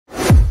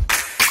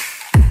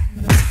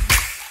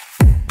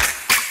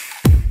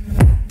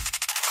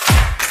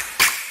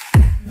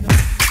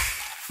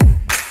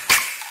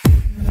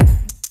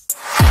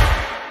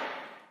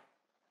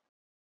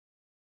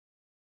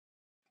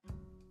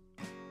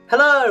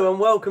Hello and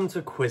welcome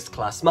to Quiz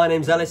Class. My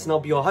name's Ellis and I'll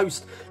be your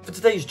host for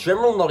today's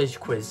general knowledge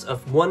quiz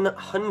of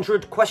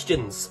 100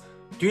 questions.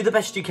 Do the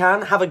best you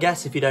can, have a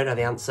guess if you don't know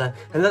the answer,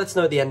 and let us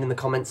know at the end in the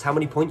comments how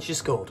many points you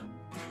scored.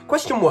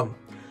 Question 1.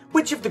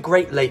 Which of the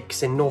Great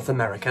Lakes in North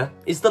America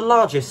is the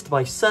largest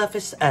by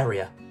surface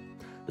area?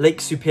 Lake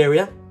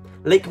Superior,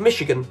 Lake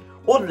Michigan,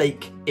 or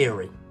Lake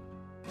Erie?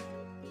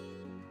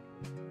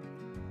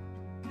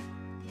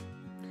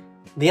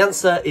 The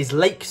answer is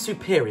Lake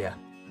Superior.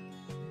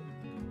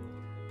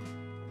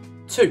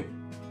 2.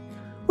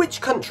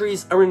 Which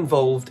countries are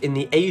involved in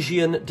the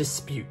Asian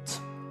dispute?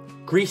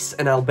 Greece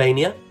and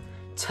Albania,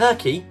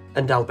 Turkey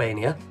and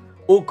Albania,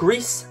 or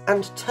Greece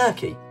and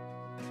Turkey?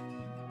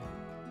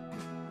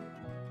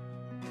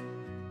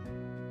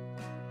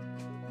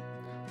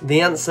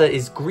 The answer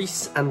is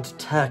Greece and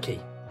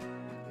Turkey.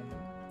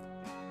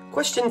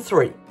 Question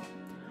 3.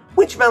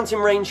 Which mountain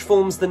range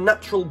forms the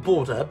natural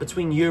border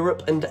between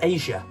Europe and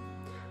Asia?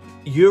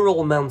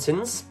 Ural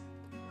Mountains,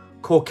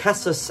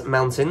 Caucasus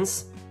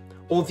Mountains,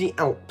 or the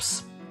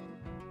Alps?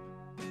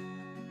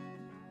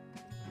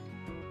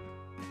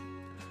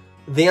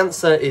 The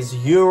answer is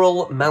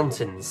Ural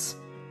Mountains.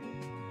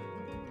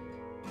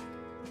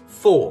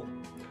 4.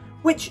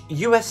 Which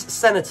US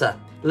senator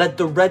led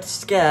the Red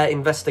Scare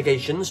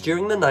investigations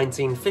during the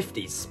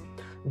 1950s?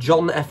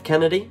 John F.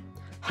 Kennedy,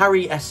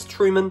 Harry S.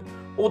 Truman,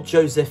 or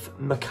Joseph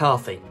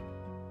McCarthy?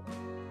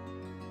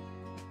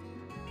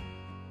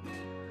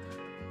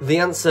 The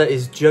answer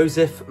is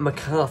Joseph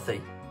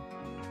McCarthy.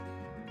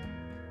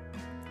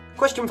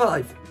 Question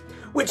 5.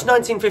 Which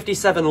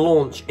 1957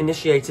 launch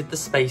initiated the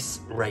space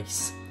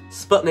race?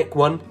 Sputnik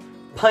 1,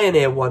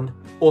 Pioneer 1,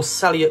 or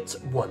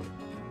Salyut 1?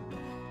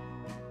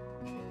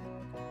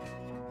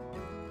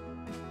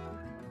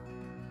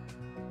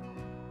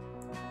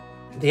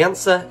 The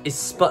answer is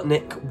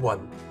Sputnik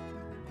 1.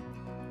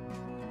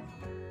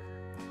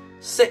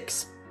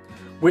 6.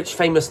 Which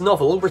famous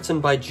novel written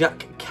by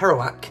Jack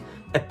Kerouac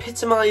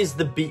epitomised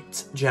the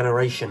Beat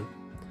generation?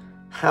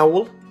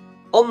 Howl,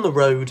 On the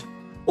Road,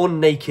 or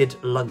Naked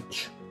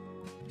Lunch?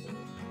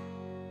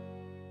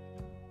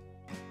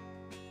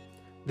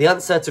 The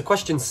answer to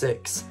question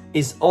 6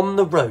 is On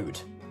the Road.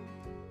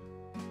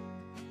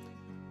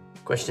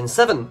 Question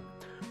 7.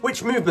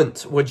 Which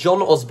movement were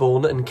John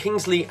Osborne and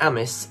Kingsley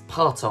Amis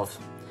part of?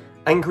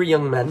 Angry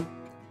Young Men,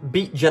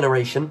 Beat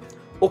Generation,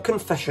 or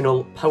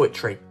Confessional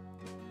Poetry?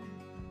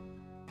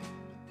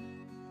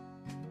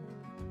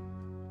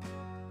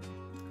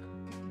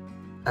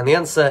 And the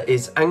answer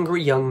is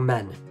Angry Young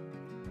Men.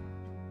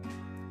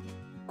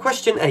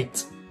 Question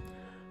 8.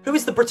 Who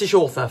is the British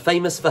author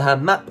famous for her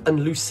Map and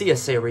Lucia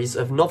series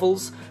of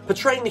novels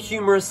portraying the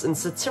humorous and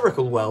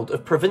satirical world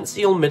of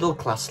provincial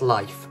middle-class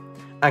life?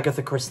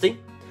 Agatha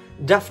Christie,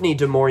 Daphne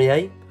du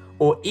Maurier,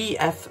 or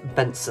E.F.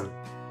 Benson?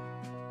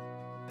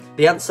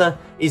 The answer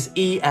is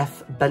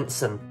E.F.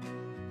 Benson.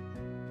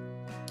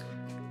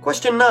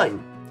 Question 9.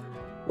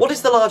 What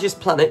is the largest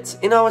planet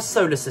in our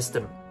solar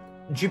system?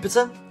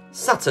 Jupiter,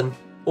 Saturn,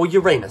 or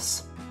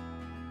Uranus?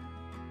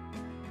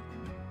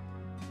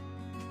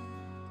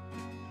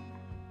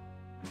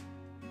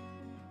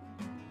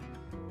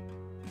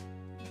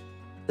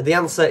 The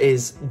answer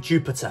is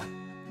Jupiter.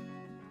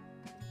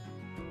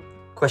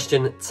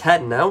 Question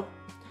 10 now.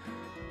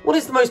 What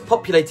is the most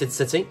populated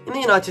city in the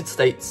United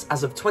States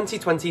as of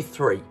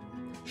 2023?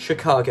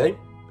 Chicago,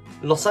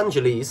 Los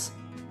Angeles,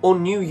 or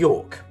New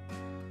York?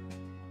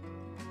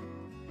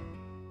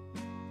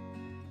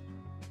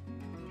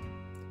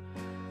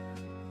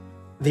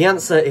 The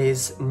answer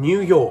is New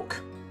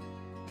York.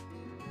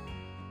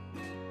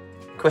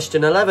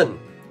 Question 11.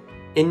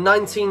 In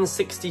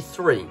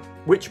 1963,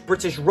 which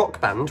British rock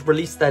band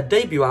released their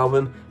debut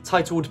album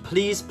titled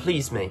Please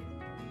Please Me?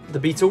 The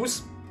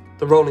Beatles,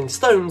 the Rolling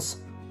Stones,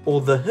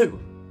 or The Who?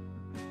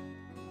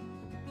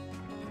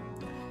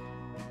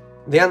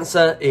 The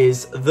answer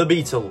is The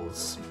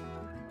Beatles.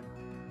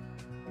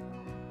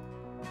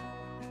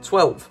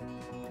 12.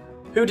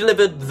 Who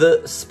delivered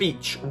the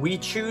speech We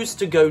Choose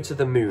to Go to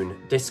the Moon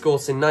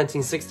discourse in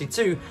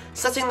 1962,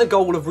 setting the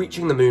goal of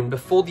reaching the moon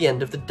before the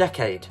end of the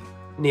decade?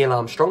 Neil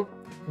Armstrong,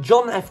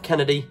 John F.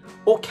 Kennedy,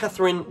 or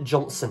Katherine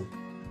Johnson?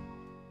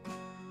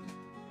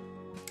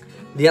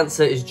 The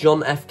answer is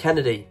John F.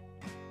 Kennedy.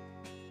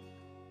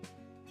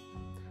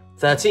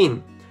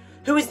 13.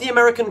 Who is the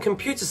American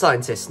computer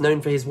scientist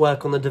known for his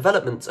work on the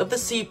development of the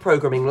C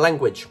programming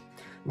language?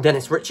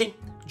 Dennis Ritchie,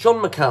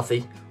 John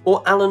McCarthy,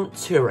 or Alan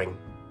Turing?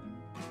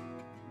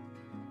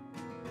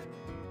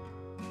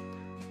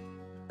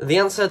 The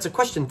answer to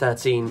question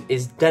 13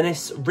 is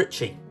Dennis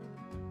Ritchie.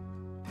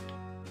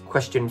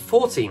 Question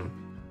 14.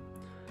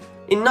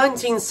 In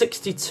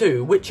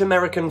 1962, which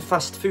American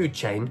fast food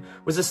chain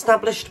was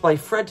established by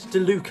Fred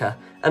DeLuca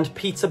and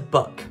Peter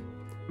Buck?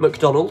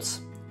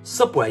 McDonald's,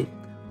 Subway,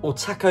 or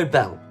Taco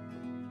Bell?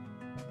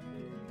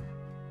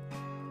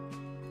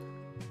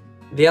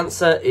 The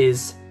answer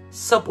is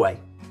Subway.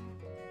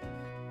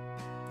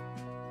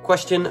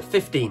 Question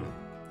 15.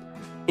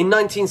 In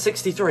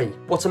 1963,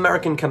 what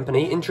American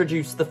company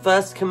introduced the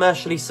first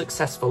commercially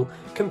successful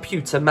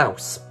computer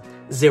mouse?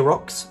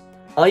 Xerox,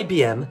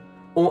 IBM,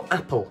 or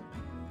Apple?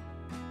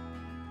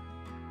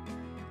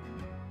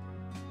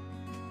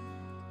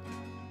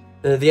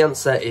 The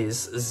answer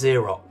is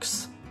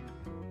Xerox.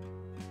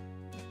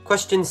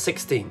 Question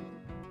 16.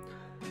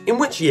 In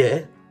which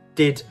year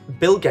did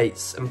Bill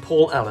Gates and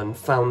Paul Allen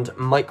found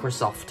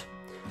Microsoft?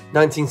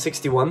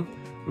 1961,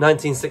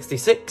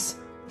 1966,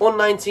 or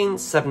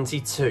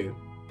 1972?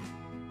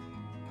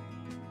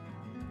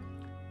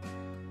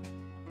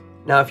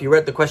 Now, if you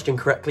read the question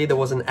correctly, there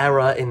was an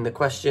error in the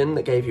question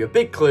that gave you a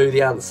big clue.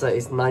 The answer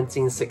is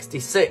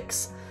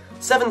 1966.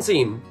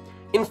 17.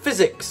 In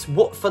physics,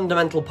 what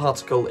fundamental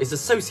particle is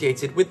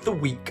associated with the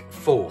weak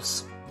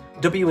force?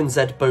 W and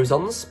Z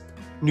bosons,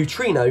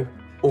 neutrino,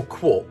 or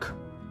quark?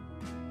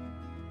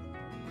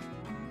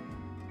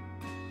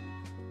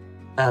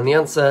 And the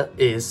answer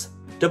is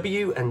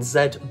W and Z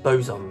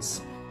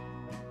bosons.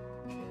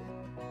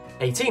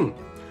 18.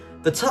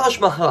 The Taj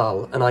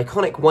Mahal, an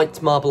iconic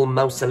white marble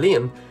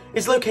mausoleum,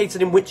 is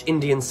located in which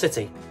Indian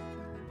city?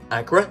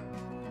 Agra,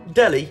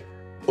 Delhi,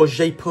 or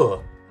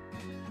Jaipur?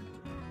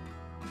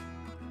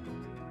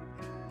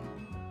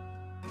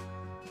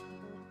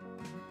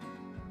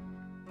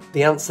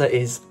 The answer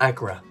is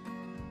Agra.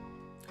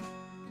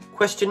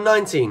 Question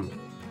 19.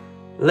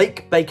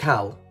 Lake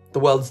Baikal, the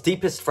world's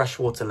deepest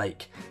freshwater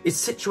lake, is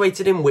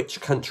situated in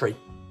which country?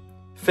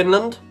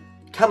 Finland,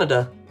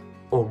 Canada,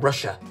 or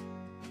Russia?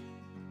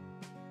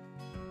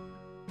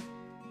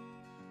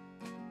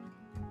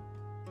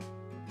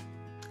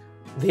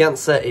 The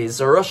answer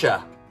is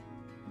Russia.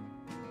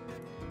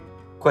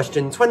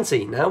 Question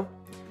 20 now.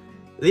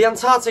 The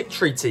Antarctic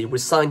Treaty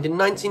was signed in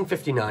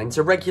 1959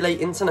 to regulate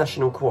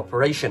international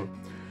cooperation.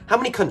 How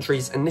many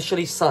countries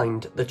initially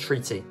signed the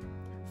treaty?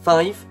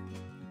 5,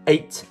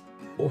 8,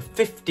 or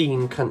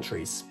 15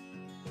 countries?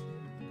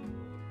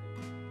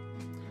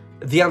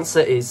 The answer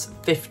is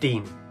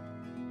 15.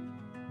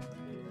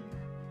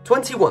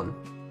 21.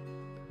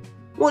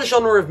 What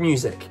genre of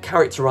music,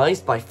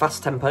 characterised by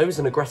fast tempos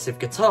and aggressive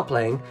guitar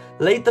playing,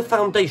 laid the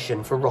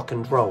foundation for rock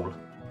and roll?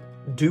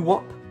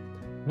 Doo-wop,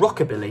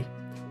 rockabilly,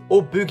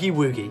 or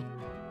boogie-woogie?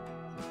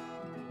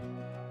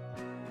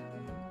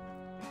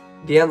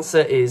 The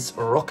answer is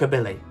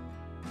rockabilly.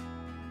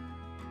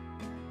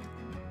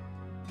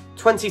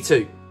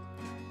 22.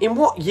 In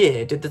what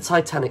year did the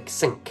Titanic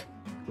sink?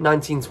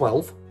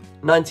 1912,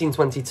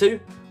 1922,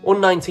 or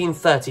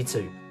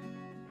 1932?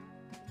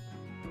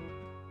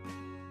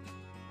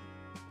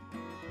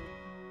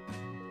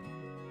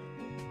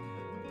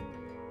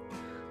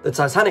 The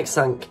Titanic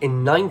sank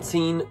in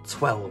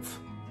 1912.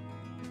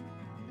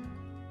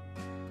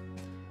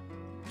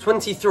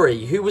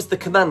 23. Who was the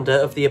commander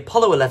of the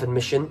Apollo 11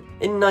 mission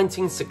in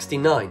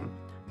 1969?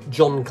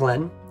 John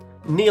Glenn,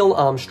 Neil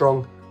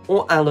Armstrong,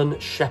 or Alan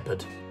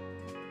Shepard?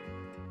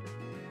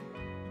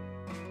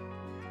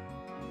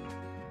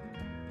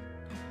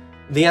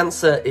 The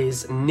answer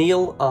is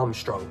Neil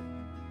Armstrong.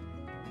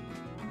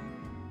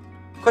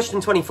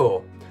 Question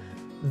 24.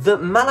 The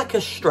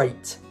Malacca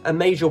Strait, a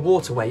major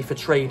waterway for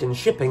trade and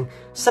shipping,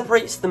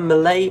 separates the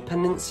Malay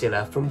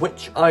Peninsula from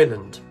which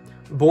island?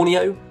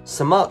 Borneo,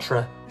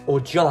 Sumatra, or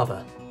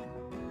Java?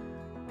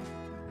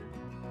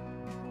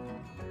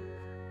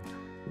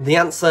 The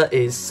answer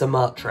is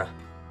Sumatra.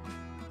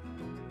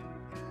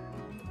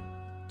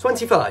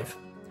 25.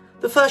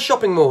 The first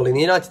shopping mall in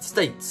the United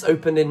States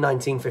opened in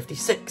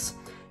 1956.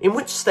 In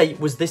which state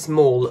was this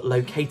mall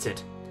located?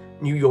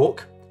 New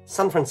York,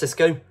 San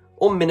Francisco,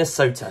 or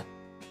Minnesota?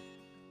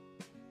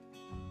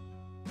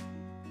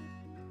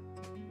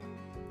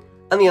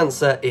 And the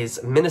answer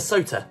is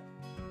Minnesota.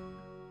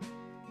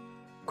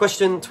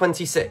 Question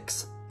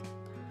 26.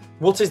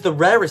 What is the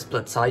rarest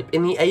blood type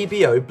in the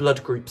ABO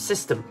blood group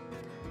system?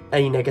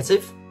 A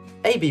negative,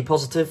 AB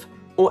positive,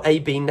 or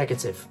AB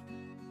negative?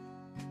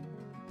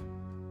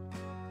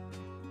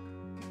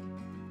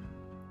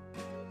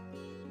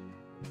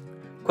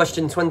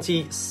 Question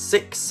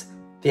 26.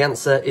 The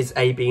answer is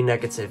AB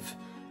negative.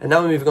 And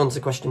now we're moving on to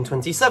question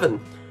 27.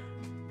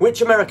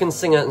 Which American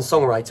singer and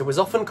songwriter was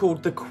often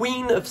called the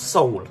Queen of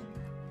Soul?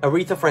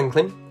 Aretha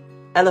Franklin,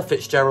 Ella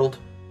Fitzgerald,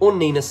 or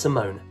Nina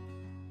Simone?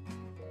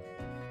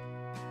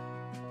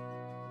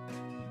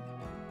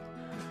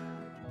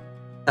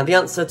 And the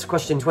answer to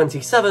question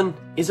 27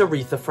 is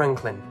Aretha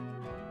Franklin.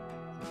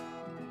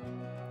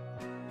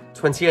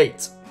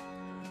 28.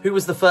 Who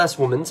was the first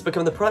woman to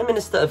become the Prime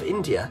Minister of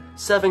India,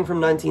 serving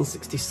from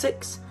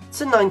 1966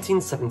 to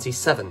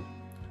 1977?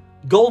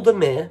 Golda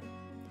Meir,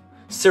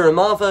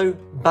 Sirimavo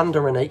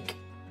Bandaranaike,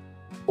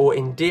 or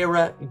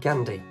Indira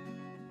Gandhi?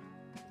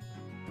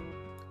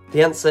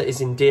 The answer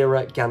is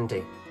Indira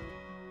Gandhi.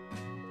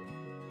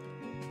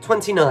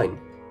 29.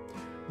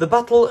 The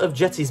Battle of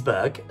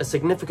Gettysburg, a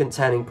significant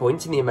turning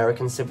point in the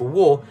American Civil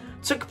War,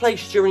 took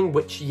place during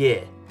which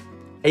year?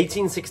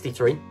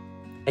 1863,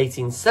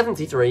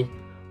 1873,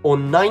 or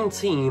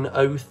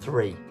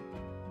 1903?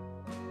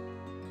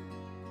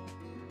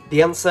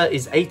 The answer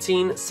is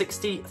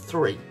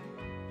 1863.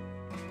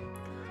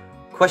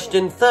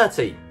 Question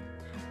 30.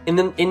 In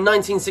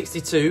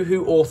 1962,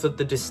 who authored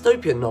the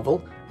dystopian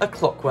novel A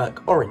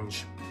Clockwork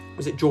Orange?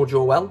 Was it George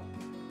Orwell,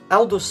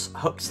 Aldous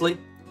Huxley,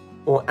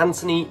 or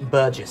Anthony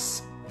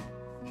Burgess?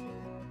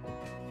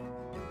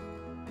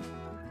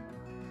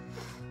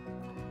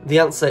 The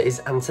answer is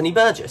Anthony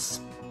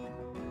Burgess.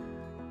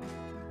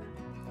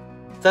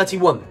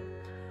 31.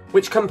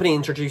 Which company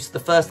introduced the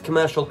first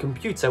commercial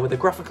computer with a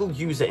graphical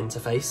user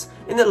interface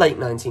in the late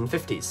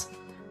 1950s?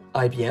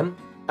 IBM,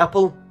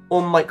 Apple,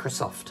 or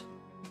Microsoft?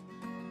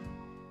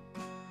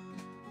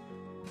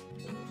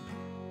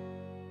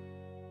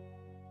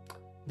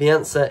 The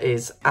answer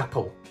is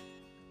Apple.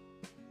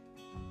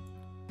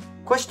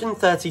 Question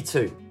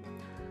 32.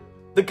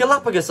 The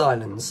Galapagos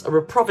Islands are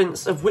a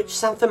province of which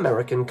South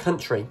American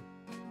country?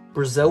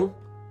 Brazil,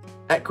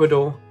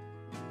 Ecuador,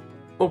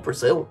 or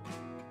Brazil?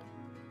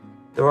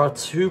 There are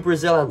two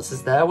Brazil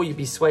answers there. Will you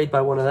be swayed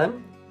by one of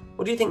them?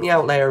 Or do you think the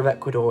outlier of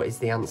Ecuador is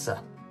the answer?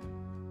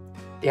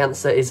 The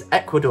answer is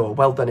Ecuador.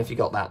 Well done if you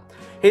got that.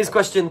 Here's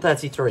question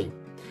 33.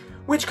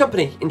 Which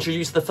company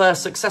introduced the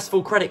first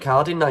successful credit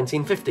card in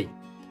 1950?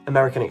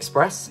 American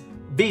Express,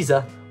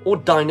 Visa, or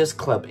Diners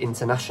Club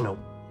International?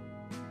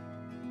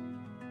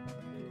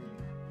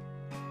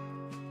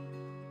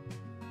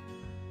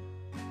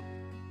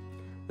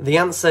 The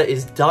answer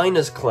is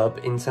Diners Club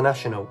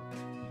International.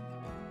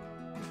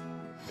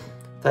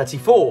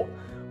 34.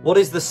 What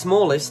is the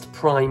smallest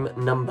prime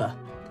number?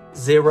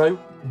 0,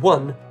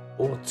 1,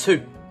 or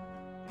 2?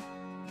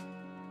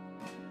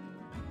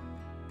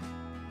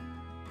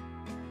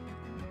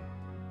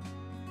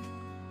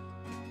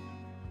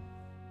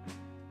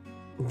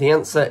 The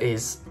answer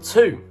is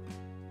 2.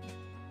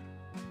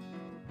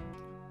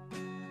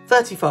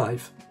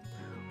 35.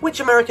 Which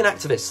American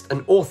activist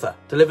and author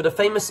delivered a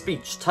famous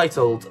speech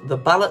titled The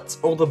Ballot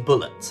or the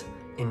Bullet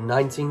in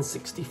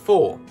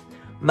 1964?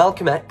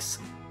 Malcolm X,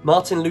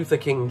 Martin Luther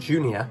King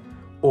Jr.,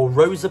 or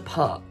Rosa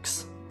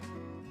Parks?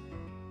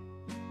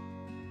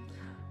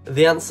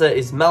 The answer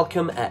is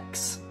Malcolm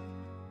X.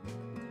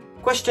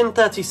 Question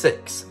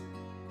 36.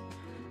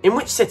 In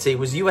which city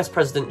was US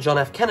President John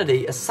F.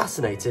 Kennedy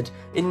assassinated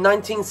in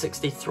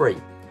 1963?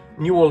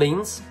 New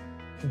Orleans,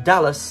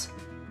 Dallas,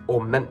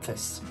 or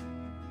Memphis?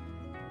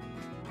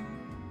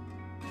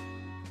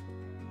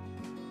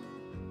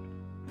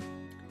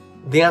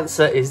 The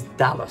answer is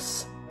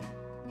Dallas.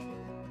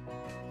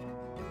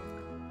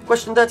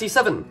 Question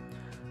 37.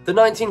 The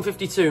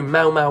 1952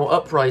 Mau Mau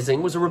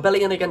Uprising was a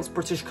rebellion against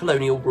British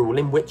colonial rule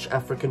in which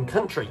African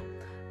country?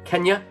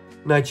 Kenya,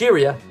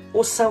 Nigeria,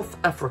 or South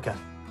Africa?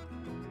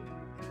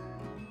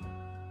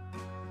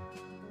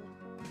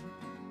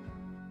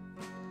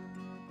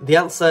 The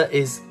answer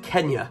is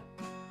Kenya.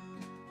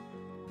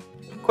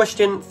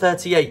 Question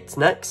 38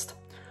 next.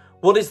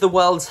 What is the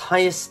world's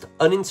highest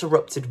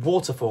uninterrupted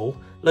waterfall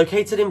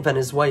located in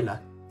Venezuela?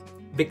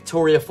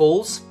 Victoria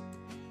Falls,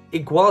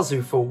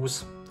 Iguazu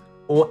Falls,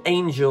 or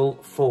Angel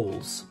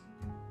Falls?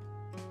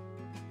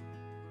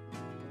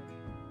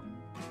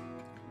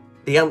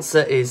 The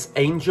answer is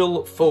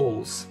Angel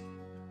Falls.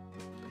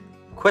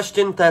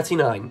 Question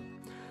 39.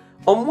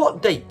 On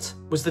what date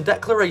was the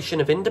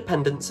Declaration of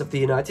Independence of the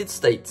United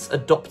States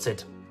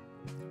adopted?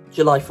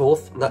 July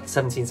 4th,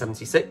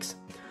 1776,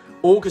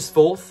 August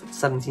 4th,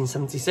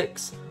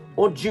 1776,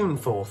 or June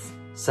 4th,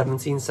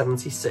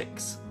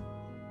 1776?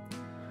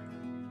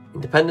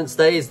 Independence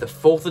Day is the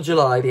 4th of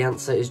July. The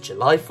answer is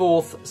July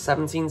 4th,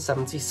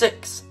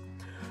 1776.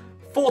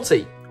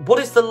 40. What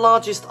is the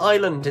largest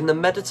island in the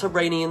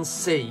Mediterranean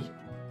Sea?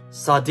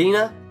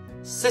 Sardinia,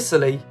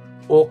 Sicily,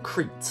 or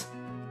Crete?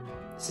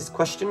 This is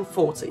question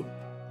 40.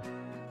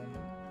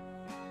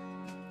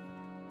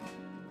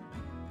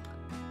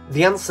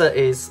 The answer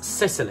is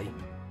Sicily.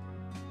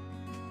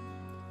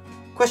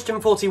 Question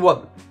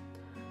 41.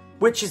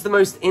 Which is the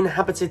most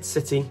inhabited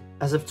city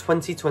as of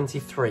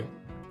 2023?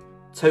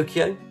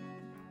 Tokyo,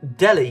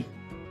 Delhi,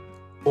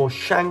 or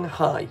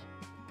Shanghai?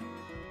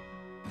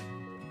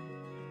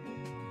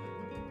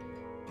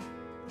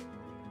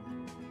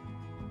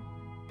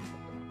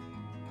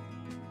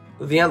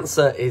 The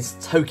answer is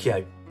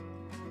Tokyo.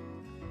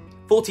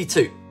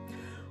 42.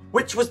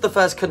 Which was the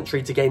first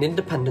country to gain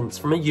independence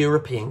from a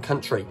European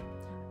country?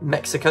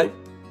 Mexico,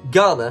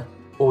 Ghana,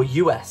 or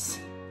US?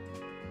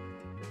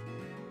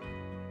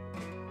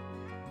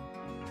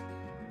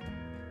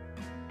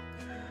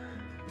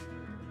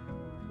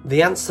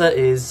 The answer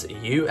is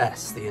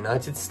US, the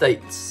United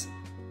States.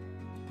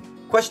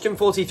 Question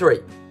 43.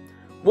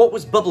 What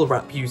was bubble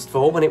wrap used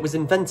for when it was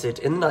invented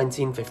in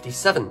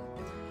 1957?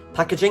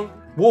 Packaging,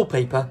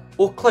 wallpaper,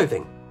 or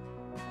clothing?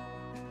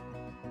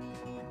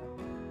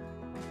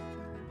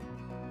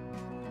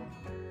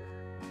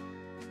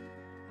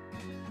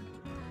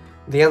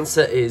 The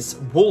answer is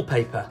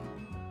wallpaper.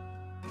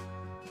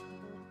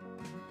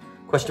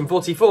 Question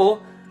 44.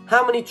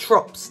 How many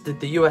troops did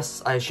the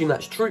US, I assume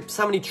that's troops,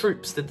 how many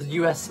troops did the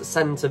US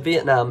send to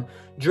Vietnam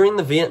during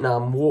the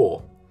Vietnam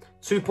War?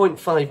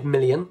 2.5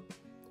 million,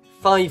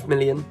 5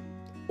 million,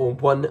 or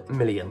 1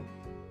 million?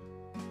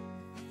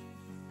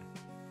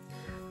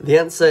 The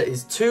answer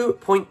is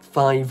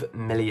 2.5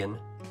 million.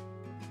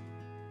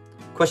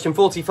 Question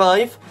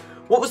 45.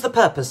 What was the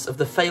purpose of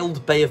the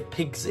failed Bay of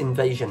Pigs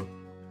invasion?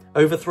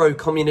 overthrow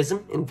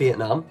communism in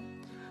Vietnam,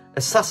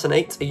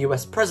 assassinate a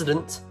US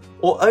president,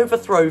 or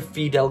overthrow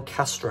Fidel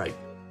Castro?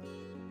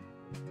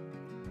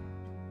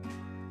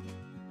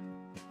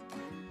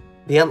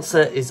 The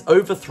answer is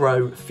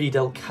overthrow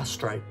Fidel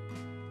Castro.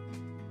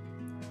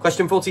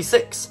 Question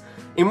 46.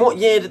 In what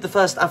year did the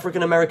first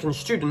African-American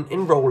student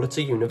enroll at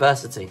a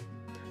university?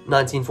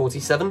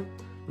 1947,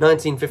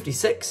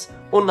 1956,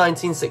 or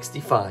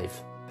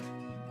 1965?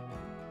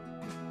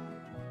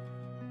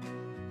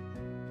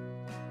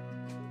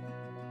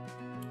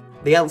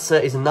 The answer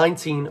is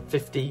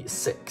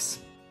 1956.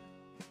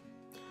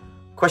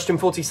 Question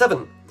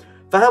 47.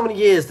 For how many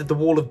years did the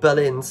Wall of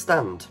Berlin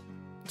stand?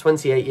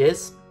 28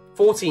 years,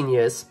 14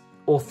 years,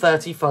 or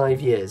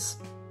 35 years?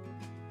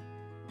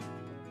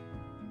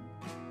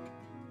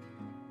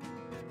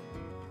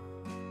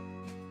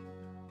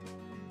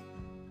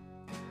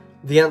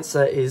 The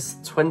answer is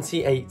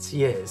 28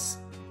 years.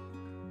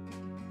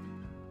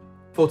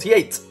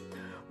 48.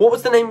 What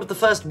was the name of the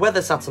first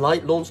weather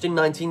satellite launched in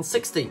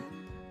 1960?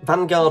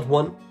 Vanguard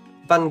 1,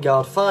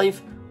 Vanguard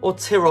 5, or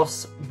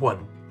Tyros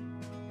 1?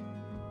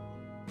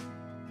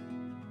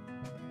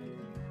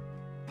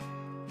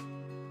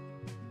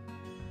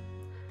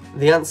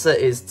 The answer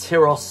is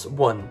Tyros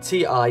 1,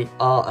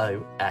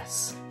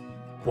 T-I-R-O-S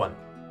 1.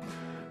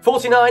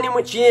 49. In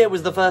which year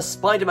was the first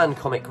Spider-Man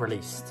comic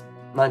released?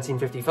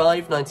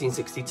 1955,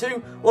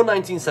 1962, or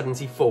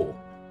 1974?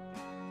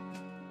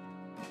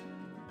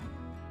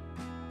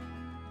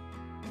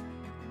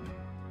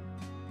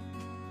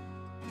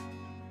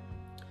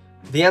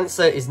 The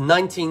answer is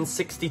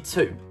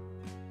 1962.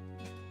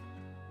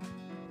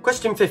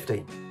 Question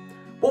 50.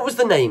 What was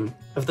the name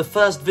of the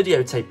first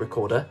videotape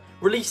recorder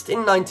released in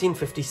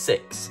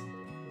 1956?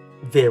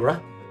 Vera,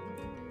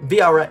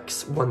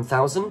 VRX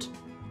 1000,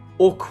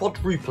 or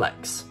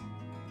Quadruplex?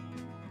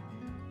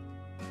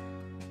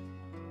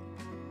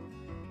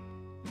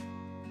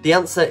 The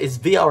answer is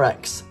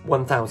VRX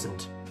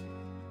 1000.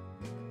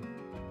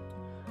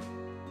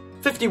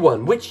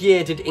 51. Which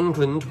year did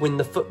England win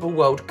the Football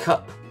World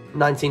Cup?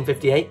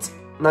 1958,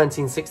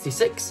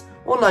 1966,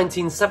 or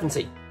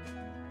 1970?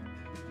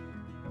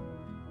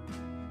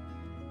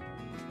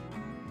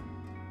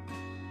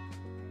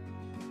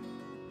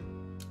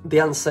 The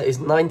answer is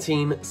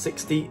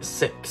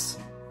 1966.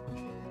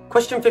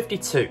 Question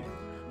 52.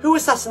 Who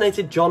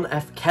assassinated John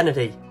F.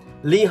 Kennedy?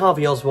 Lee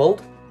Harvey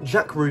Oswald,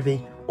 Jack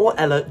Ruby, or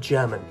Ella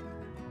German?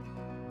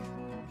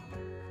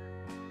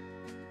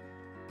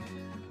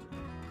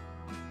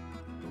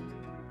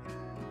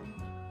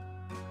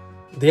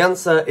 The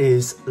answer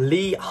is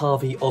Lee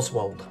Harvey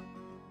Oswald.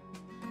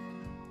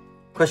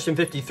 Question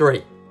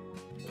 53.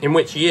 In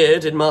which year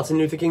did Martin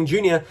Luther King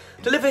Jr.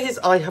 deliver his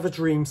I Have a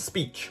Dream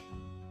speech?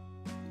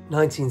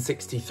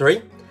 1963,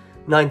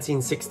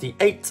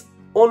 1968,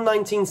 or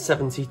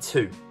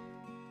 1972?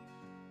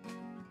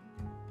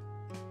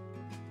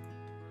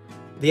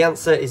 The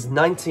answer is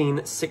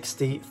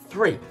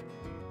 1963.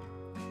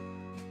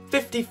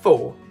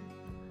 54.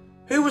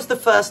 Who was the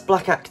first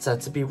black actor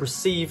to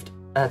receive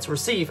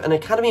an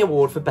Academy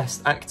Award for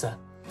Best Actor?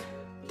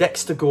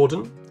 Dexter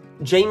Gordon,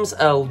 James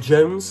Earl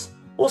Jones,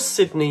 or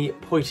Sidney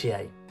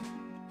Poitier?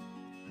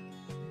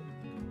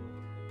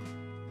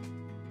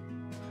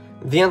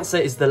 The answer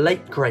is the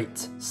late great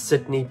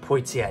Sidney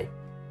Poitier.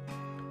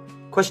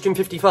 Question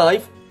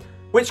 55.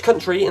 Which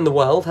country in the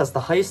world has the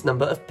highest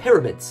number of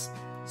pyramids?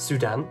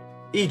 Sudan,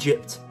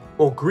 Egypt,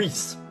 or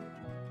Greece?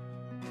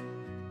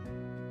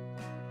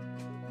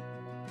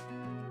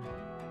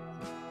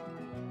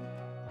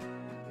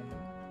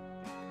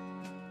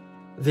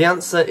 The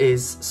answer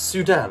is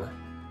Sudan.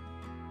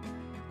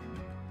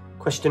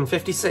 Question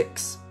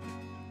 56.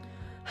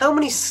 How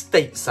many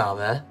states are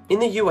there in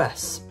the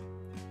US?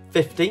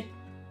 50,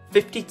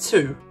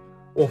 52,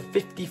 or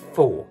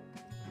 54?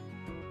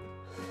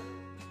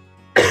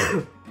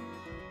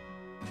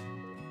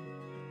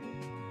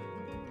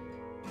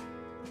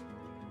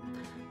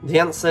 The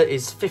answer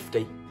is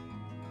 50.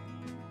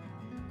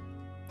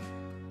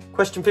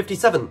 Question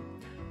 57.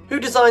 Who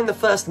designed the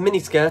first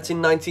miniskirt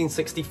in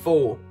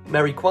 1964?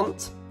 Mary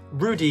Quant,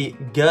 Rudy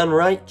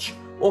Gernreich,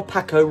 or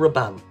Paco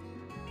Rabanne?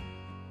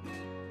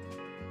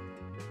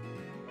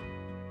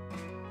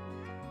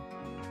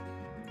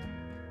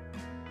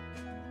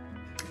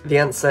 The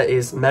answer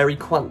is Mary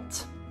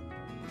Quant.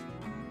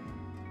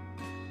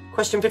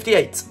 Question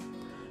 58.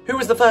 Who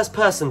was the first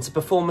person to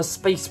perform a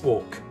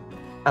spacewalk?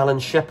 Alan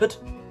Shepard,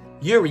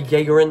 Yuri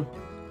Gagarin,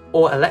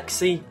 or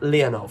Alexei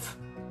Leonov?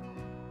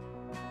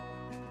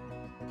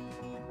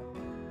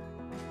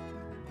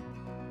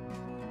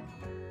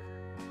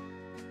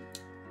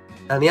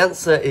 And the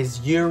answer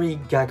is Yuri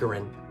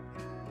Gagarin.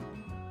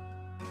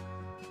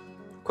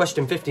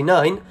 Question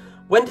 59.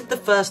 When did the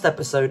first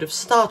episode of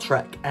Star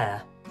Trek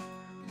air?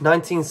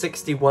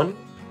 1961,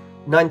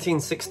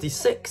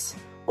 1966,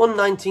 or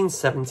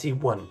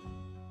 1971?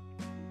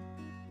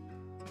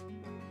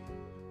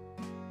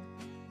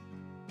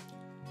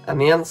 And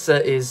the answer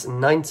is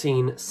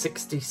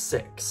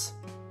 1966.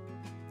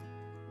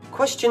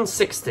 Question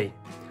 60.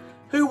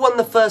 Who won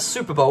the first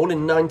Super Bowl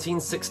in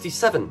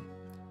 1967?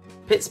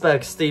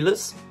 Pittsburgh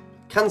Steelers,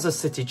 Kansas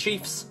City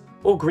Chiefs,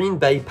 or Green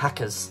Bay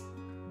Packers?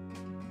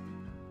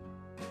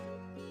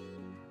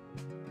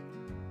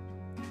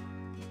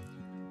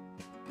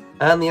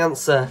 And the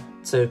answer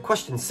to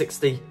question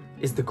 60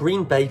 is the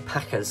Green Bay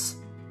Packers.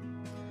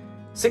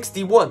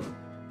 61.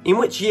 In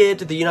which year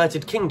did the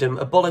United Kingdom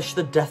abolish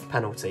the death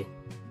penalty?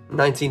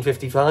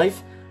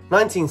 1955,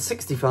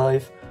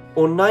 1965,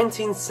 or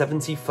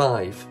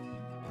 1975?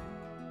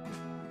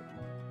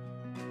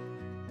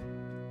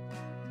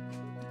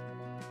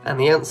 And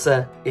the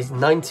answer is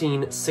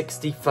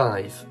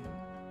 1965.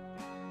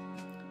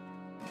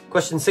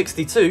 Question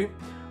 62.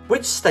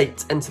 Which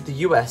state entered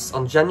the US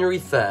on January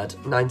 3rd,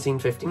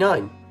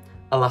 1959?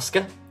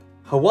 Alaska,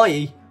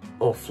 Hawaii,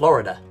 or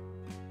Florida?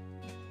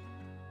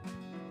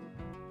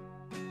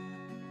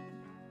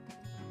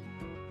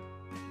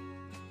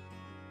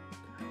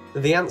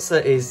 The answer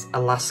is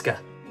Alaska.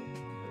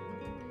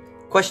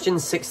 Question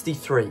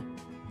 63.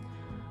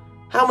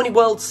 How many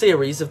World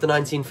Series of the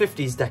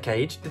 1950s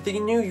decade did the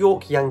New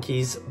York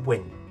Yankees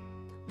win?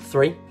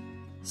 3,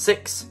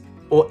 6,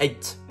 or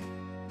 8?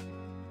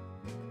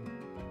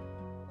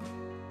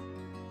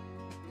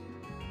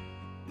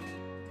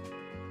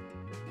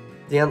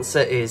 The answer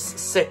is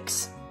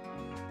 6.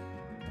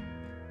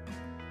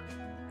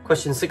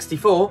 Question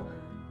 64.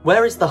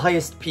 Where is the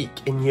highest peak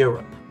in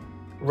Europe?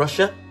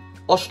 Russia,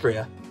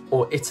 Austria,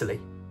 or Italy?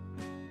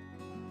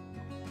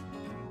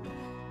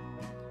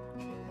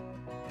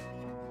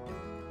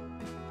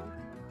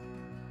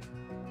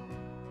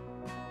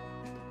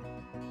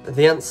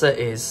 The answer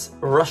is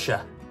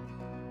Russia.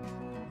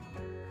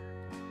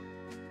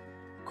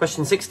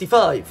 Question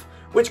 65.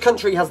 Which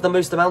country has the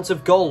most amount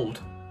of gold?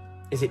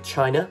 Is it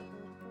China?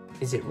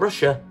 Is it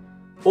Russia?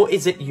 Or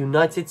is it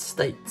United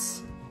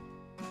States?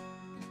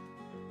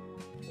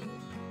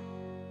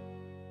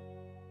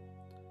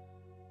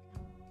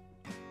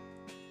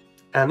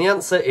 And the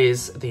answer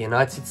is the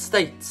United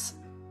States.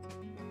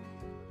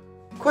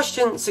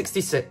 Question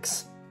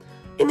 66.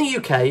 In the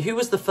UK, who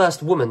was the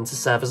first woman to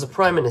serve as a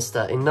Prime Minister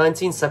in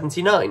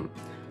 1979?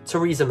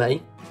 Theresa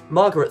May,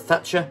 Margaret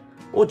Thatcher,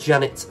 or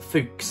Janet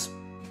Fuchs?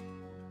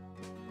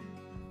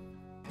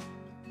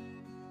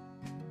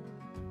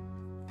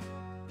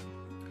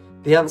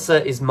 The answer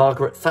is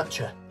Margaret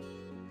Thatcher.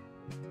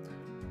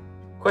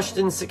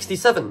 Question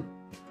 67.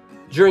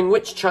 During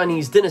which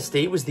Chinese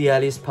dynasty was the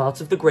earliest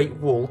part of the Great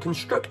Wall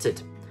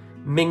constructed?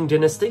 Ming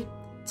Dynasty,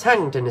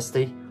 Tang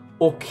Dynasty,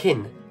 or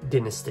Qin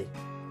Dynasty?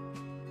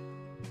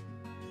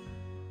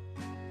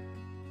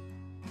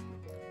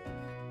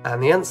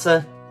 And the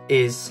answer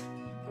is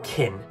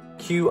Qin,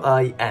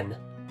 Q-I-N,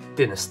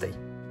 Dynasty.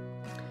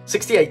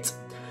 68.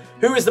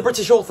 Who is the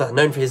British author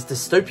known for his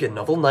dystopian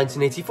novel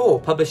 1984,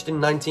 published in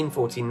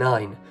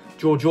 1949?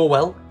 George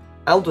Orwell,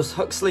 Aldous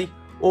Huxley,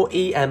 or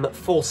E.M.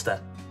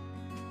 Forster?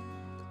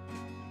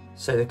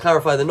 So to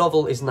clarify, the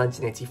novel is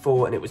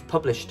 1984 and it was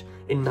published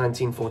in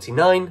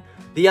 1949.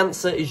 The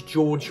answer is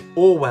George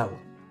Orwell.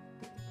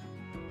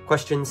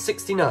 Question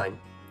 69.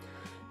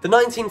 The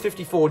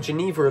 1954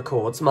 Geneva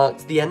Accords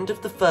marked the end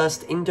of the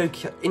First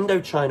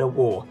Indochina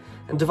War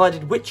and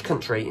divided which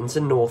country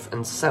into North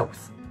and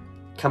South?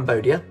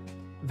 Cambodia,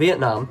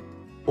 Vietnam,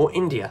 or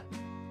India?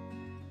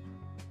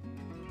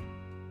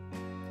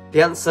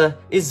 The answer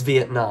is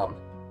Vietnam.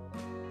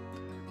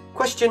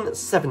 Question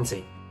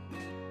 70.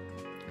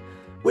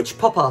 Which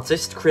pop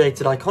artist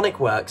created iconic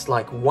works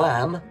like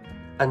Wham!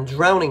 And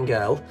Drowning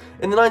Girl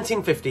in the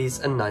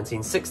 1950s and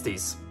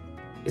 1960s?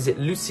 Is it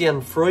Lucian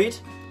Freud,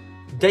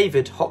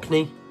 David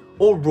Hockney,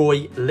 or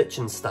Roy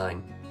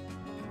Lichtenstein?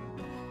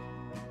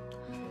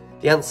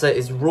 The answer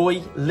is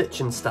Roy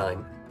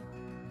Lichtenstein.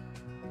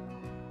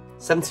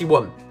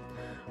 71.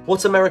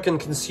 What American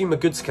consumer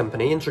goods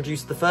company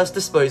introduced the first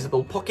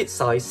disposable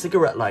pocket-sized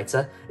cigarette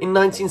lighter in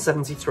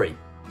 1973?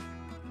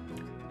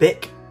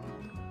 Bic,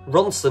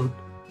 Ronson,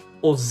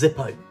 or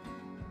Zippo?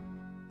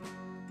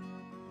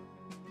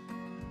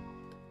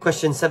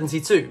 Question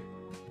 72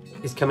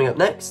 is coming up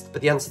next,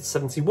 but the answer to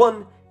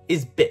 71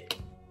 is Bic.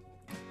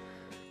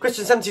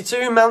 Question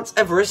 72. Mount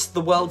Everest, the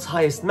world's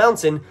highest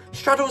mountain,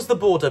 straddles the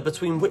border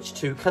between which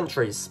two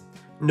countries?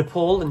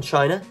 Nepal and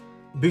China,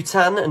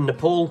 Bhutan and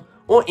Nepal,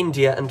 or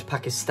India and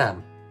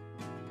Pakistan?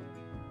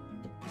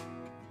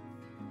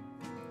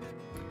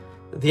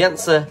 The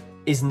answer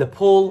is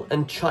Nepal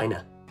and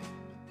China.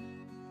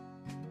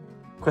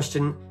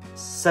 Question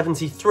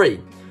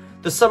 73.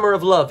 The Summer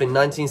of Love in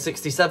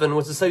 1967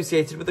 was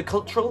associated with a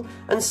cultural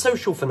and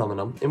social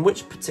phenomenon in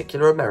which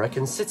particular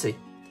American city?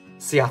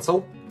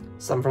 Seattle,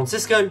 San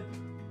Francisco,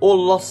 or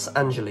Los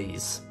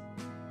Angeles?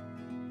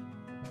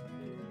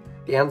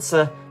 The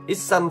answer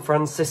is San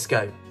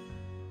Francisco.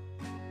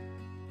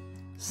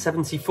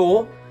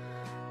 74.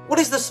 What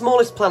is the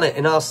smallest planet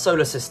in our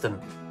solar system?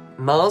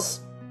 Mars,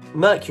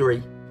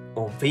 Mercury,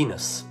 or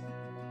Venus?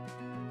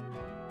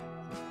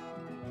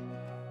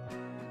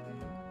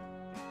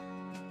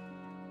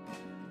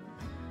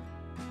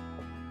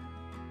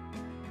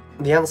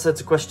 The answer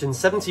to question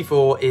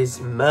 74 is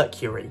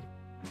Mercury.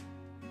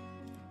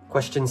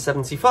 Question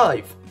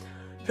 75.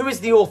 Who is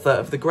the author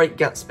of The Great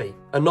Gatsby,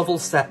 a novel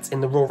set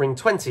in the Roaring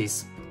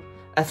Twenties?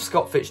 F.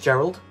 Scott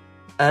Fitzgerald,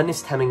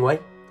 Ernest Hemingway,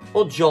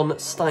 or John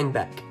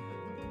Steinbeck?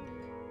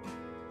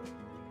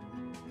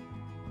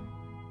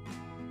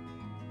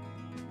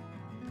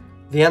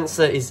 The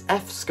answer is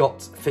F.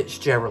 Scott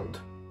Fitzgerald.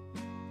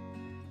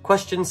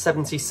 Question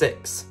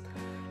 76.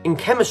 In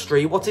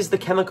chemistry, what is the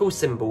chemical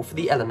symbol for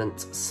the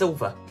element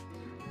silver?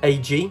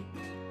 Ag,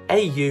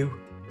 Au,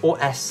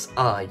 or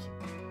Si?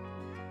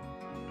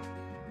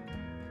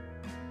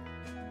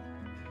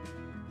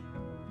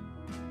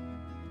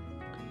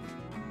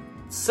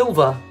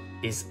 Silver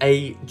is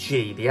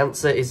Ag. The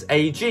answer is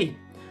Ag.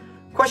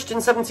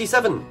 Question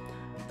 77.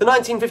 The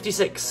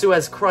 1956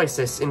 Suez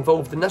Crisis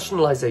involved the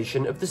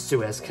nationalisation of the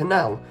Suez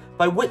Canal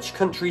by which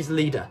country's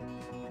leader?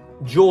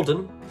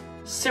 Jordan,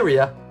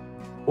 Syria,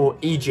 or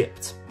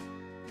Egypt?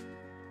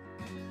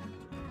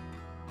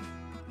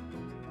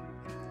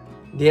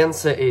 The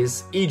answer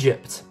is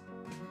Egypt.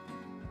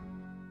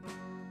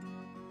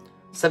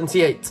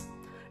 78.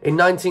 In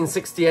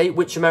 1968,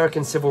 which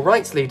American civil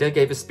rights leader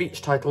gave a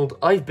speech titled,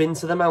 "I've Been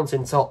to the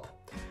Mountaintop"?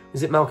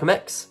 Was it Malcolm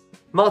X,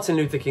 Martin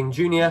Luther King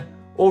Jr.,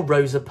 or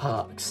Rosa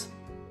Parks?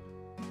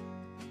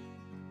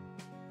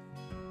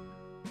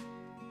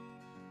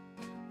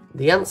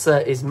 The answer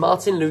is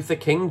Martin Luther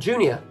King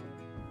Jr.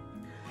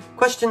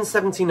 Question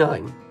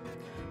 79.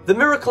 The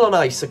Miracle on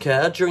Ice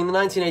occurred during the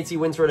 1980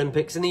 Winter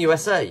Olympics in the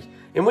USA.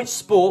 In which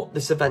sport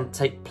this event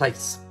take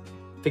place?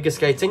 Figure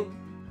skating,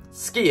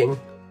 skiing,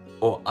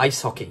 or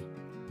ice hockey?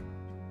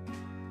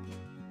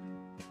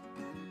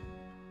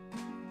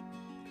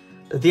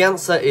 The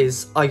answer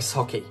is ice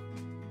hockey.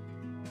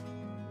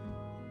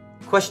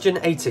 Question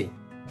 80.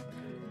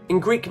 In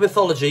Greek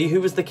mythology, who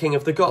was the king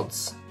of the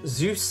gods?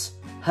 Zeus,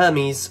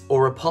 Hermes,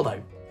 or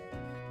Apollo?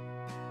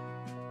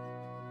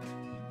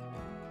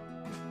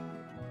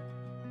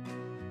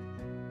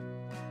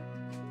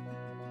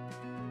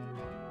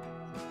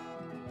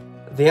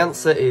 The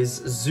answer is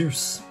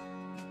Zeus.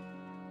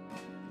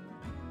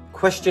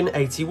 Question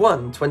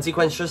 81. 20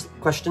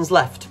 questions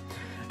left.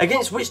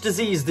 Against which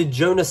disease did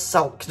Jonas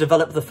Salk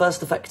develop the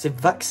first effective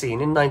vaccine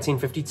in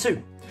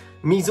 1952?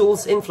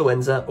 Measles,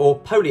 influenza, or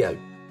polio?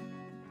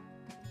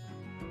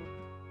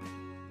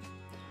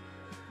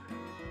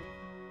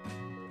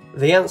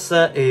 The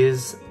answer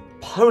is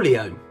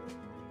polio.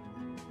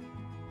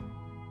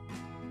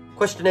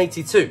 Question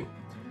 82.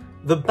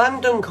 The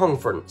Bandung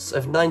Conference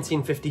of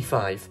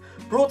 1955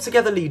 brought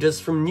together leaders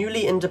from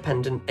newly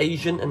independent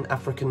Asian and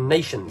African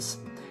nations.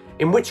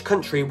 In which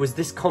country was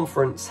this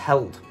conference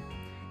held?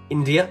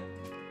 India,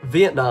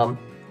 Vietnam,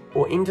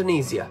 or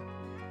Indonesia?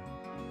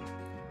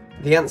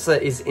 The answer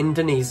is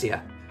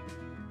Indonesia.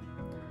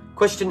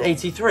 Question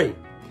 83.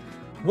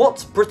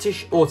 What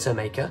British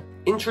automaker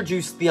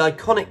introduced the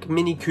iconic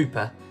Mini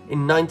Cooper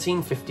in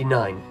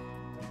 1959?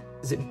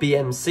 Is it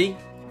BMC,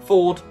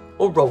 Ford,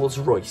 or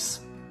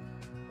Rolls-Royce?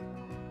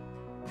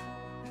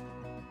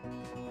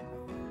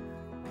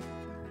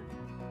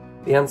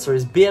 The answer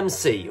is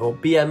BMC, or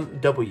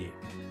BMW.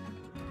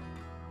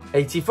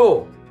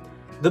 84.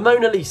 The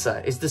Mona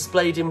Lisa is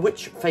displayed in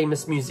which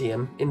famous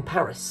museum in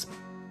Paris?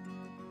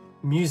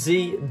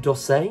 Musée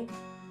d'Orsay,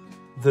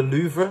 the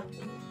Louvre,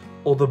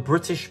 or the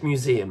British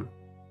Museum?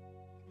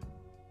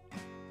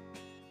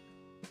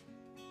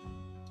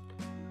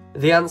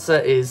 The answer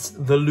is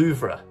the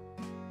Louvre.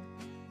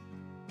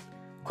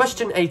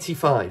 Question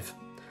 85.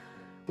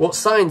 What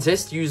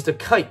scientist used a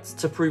kite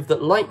to prove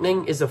that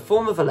lightning is a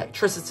form of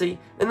electricity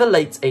in the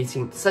late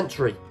 18th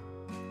century?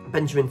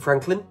 Benjamin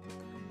Franklin,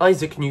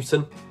 Isaac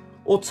Newton,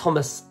 or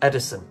Thomas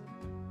Edison?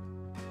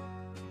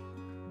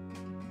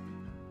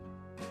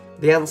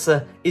 The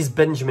answer is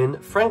Benjamin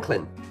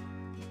Franklin.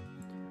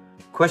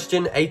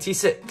 Question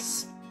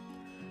 86.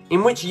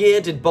 In which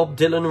year did Bob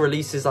Dylan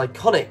release his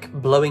iconic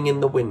Blowing in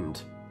the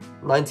Wind?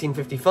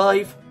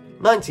 1955,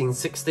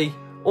 1960,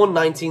 or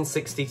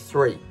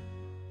 1963?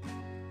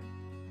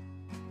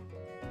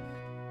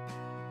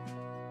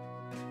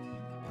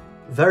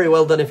 Very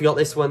well done if you got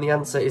this one. The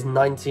answer is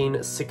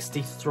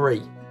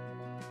 1963.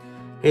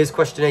 Here's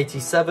question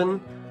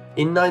 87.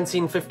 In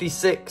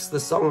 1956, the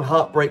song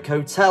Heartbreak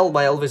Hotel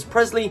by Elvis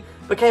Presley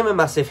became a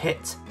massive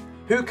hit.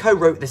 Who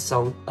co-wrote this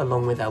song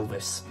along with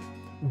Elvis?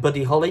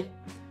 Buddy Holly,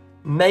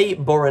 May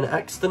Boren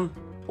Axton,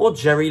 or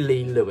Jerry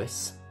Lee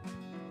Lewis?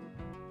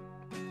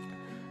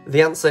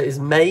 The answer is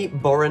May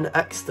Boren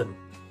Axton.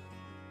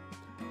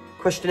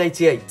 Question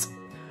 88.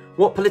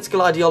 What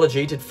political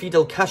ideology did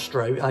Fidel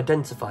Castro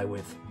identify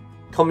with?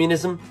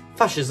 Communism,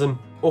 fascism,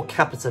 or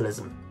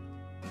capitalism?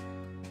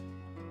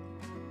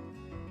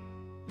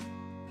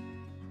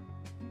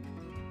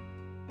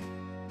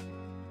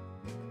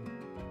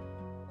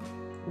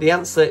 The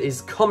answer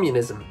is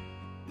communism.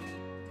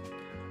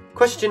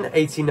 Question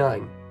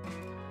 89.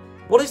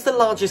 What is the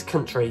largest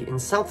country in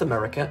South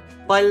America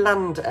by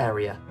land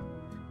area?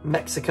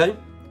 Mexico,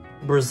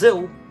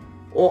 Brazil,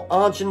 or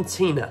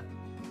Argentina?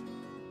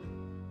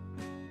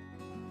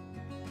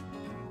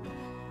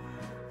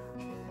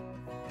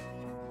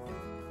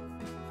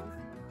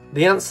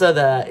 The answer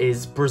there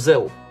is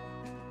Brazil.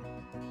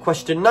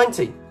 Question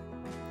 90.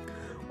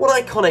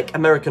 What iconic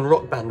American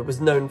rock band was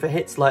known for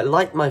hits like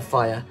Light My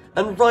Fire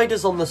and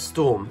Riders on the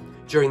Storm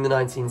during the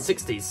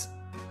 1960s?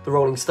 The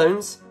Rolling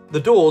Stones, The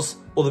Doors,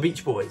 or the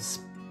Beach Boys?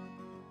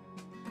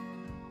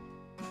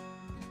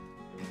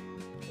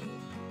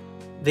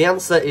 The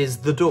answer is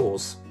The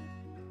Doors.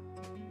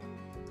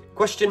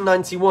 Question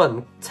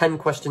 91, 10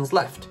 questions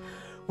left.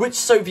 Which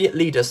Soviet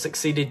leader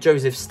succeeded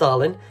Joseph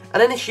Stalin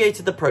and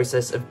initiated the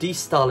process of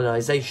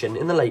de-Stalinization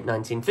in the late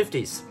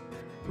 1950s?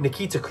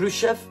 Nikita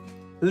Khrushchev,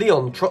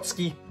 Leon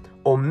Trotsky,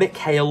 or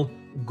Mikhail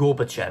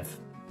Gorbachev?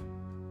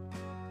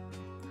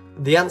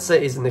 The answer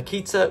is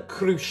Nikita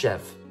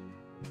Khrushchev.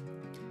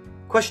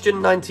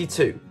 Question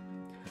 92.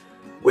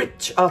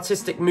 Which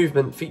artistic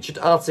movement featured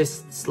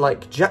artists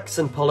like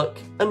Jackson Pollock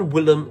and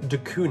Willem de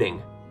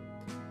Kooning?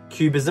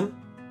 Cubism,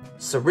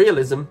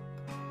 Surrealism,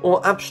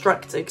 or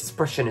Abstract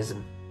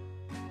Expressionism?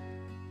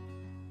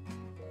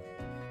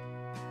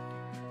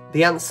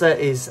 The answer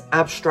is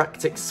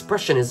Abstract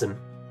Expressionism.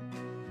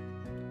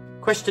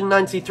 Question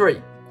 93.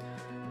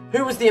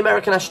 Who was the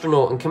American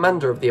astronaut and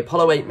commander of the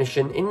Apollo 8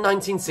 mission in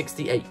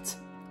 1968?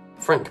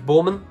 Frank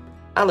Borman,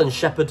 Alan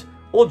Shepard,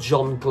 or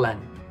John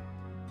Glenn?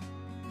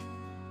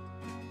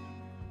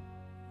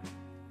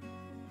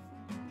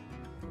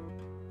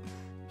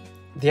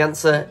 The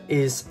answer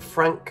is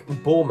Frank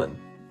Borman.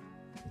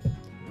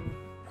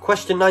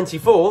 Question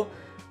 94.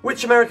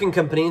 Which American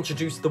company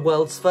introduced the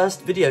world's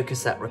first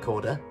videocassette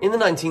recorder in the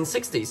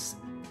 1960s?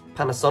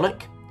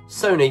 Panasonic,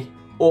 Sony,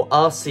 or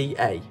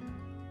RCA?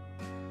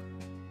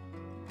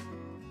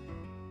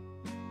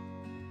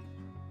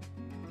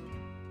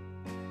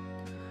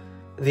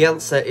 The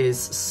answer is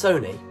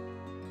Sony.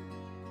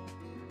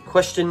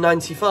 Question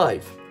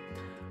 95.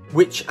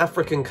 Which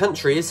African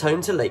country is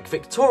home to Lake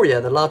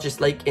Victoria, the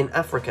largest lake in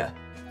Africa?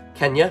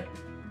 Kenya,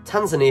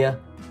 Tanzania,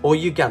 or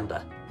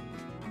Uganda?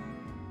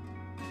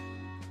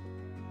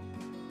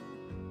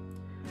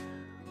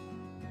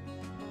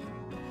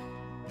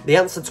 The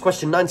answer to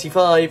question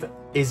 95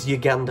 is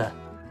Uganda.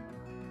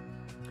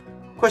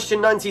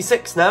 Question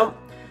 96 now.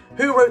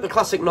 Who wrote the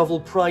classic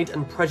novel Pride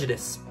and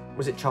Prejudice?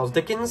 Was it Charles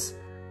Dickens,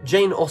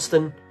 Jane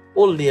Austen,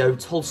 or Leo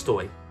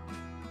Tolstoy?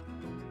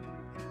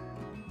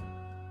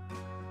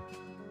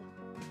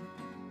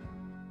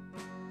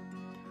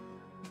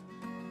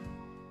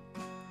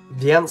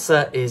 The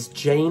answer is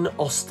Jane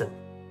Austen.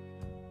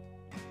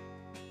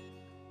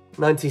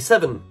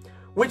 97.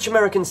 Which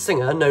American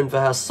singer, known for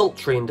her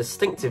sultry and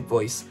distinctive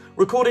voice,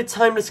 recorded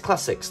timeless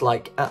classics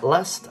like At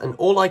Last and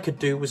All I Could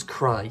Do Was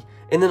Cry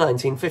in the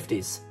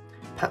 1950s?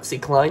 Patsy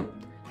Cline,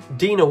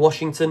 Dinah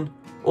Washington,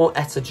 or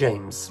Etta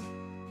James?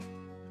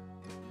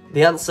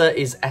 The answer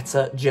is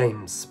Etta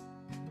James.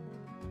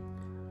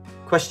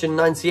 Question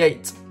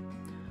 98.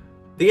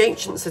 The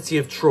ancient city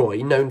of Troy,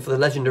 known for the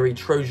legendary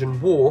Trojan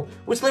War,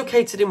 was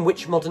located in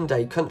which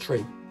modern-day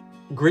country?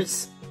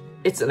 Greece,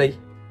 Italy,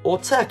 or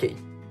Turkey?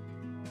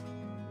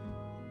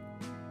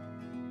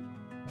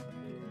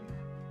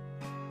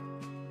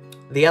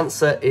 The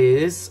answer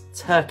is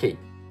Turkey.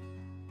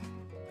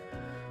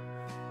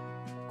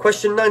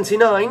 Question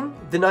 99.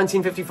 The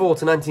 1954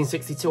 to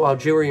 1962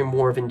 Algerian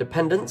War of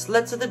Independence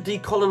led to the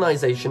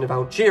decolonisation of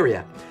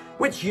Algeria.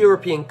 Which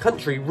European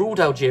country ruled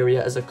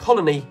Algeria as a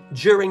colony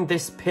during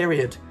this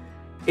period?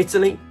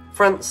 Italy,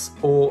 France,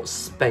 or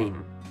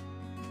Spain?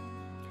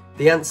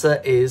 The answer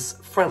is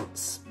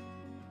France.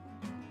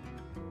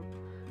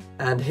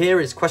 And here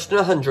is question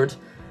 100.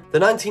 The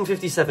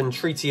 1957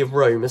 Treaty of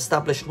Rome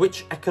established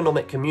which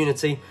economic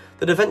community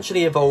that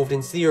eventually evolved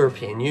into the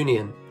European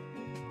Union?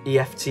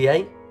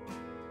 EFTA,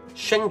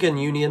 Schengen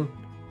Union,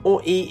 or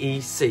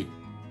EEC?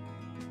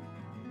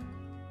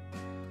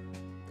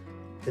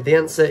 The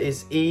answer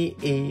is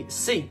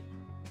EEC.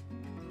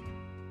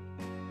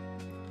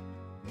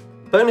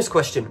 Bonus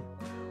question.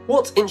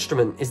 What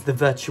instrument is the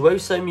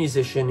virtuoso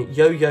musician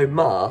Yo-Yo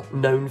Ma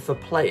known for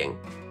playing?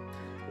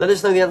 Let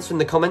us know the answer in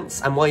the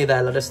comments, and while you're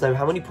there, let us know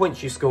how many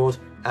points you scored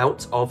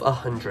out of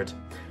 100.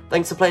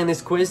 Thanks for playing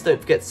this quiz.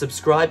 Don't forget to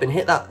subscribe and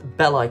hit that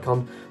bell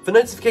icon for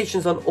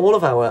notifications on all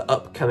of our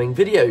upcoming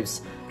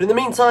videos. But in the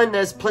meantime,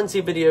 there's plenty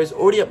of videos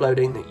already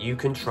uploading that you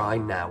can try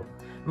now.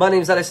 My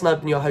name's Alice and I've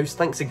been your host.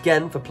 Thanks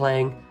again for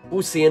playing.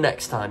 We'll see you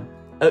next time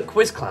at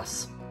Quiz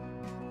Class.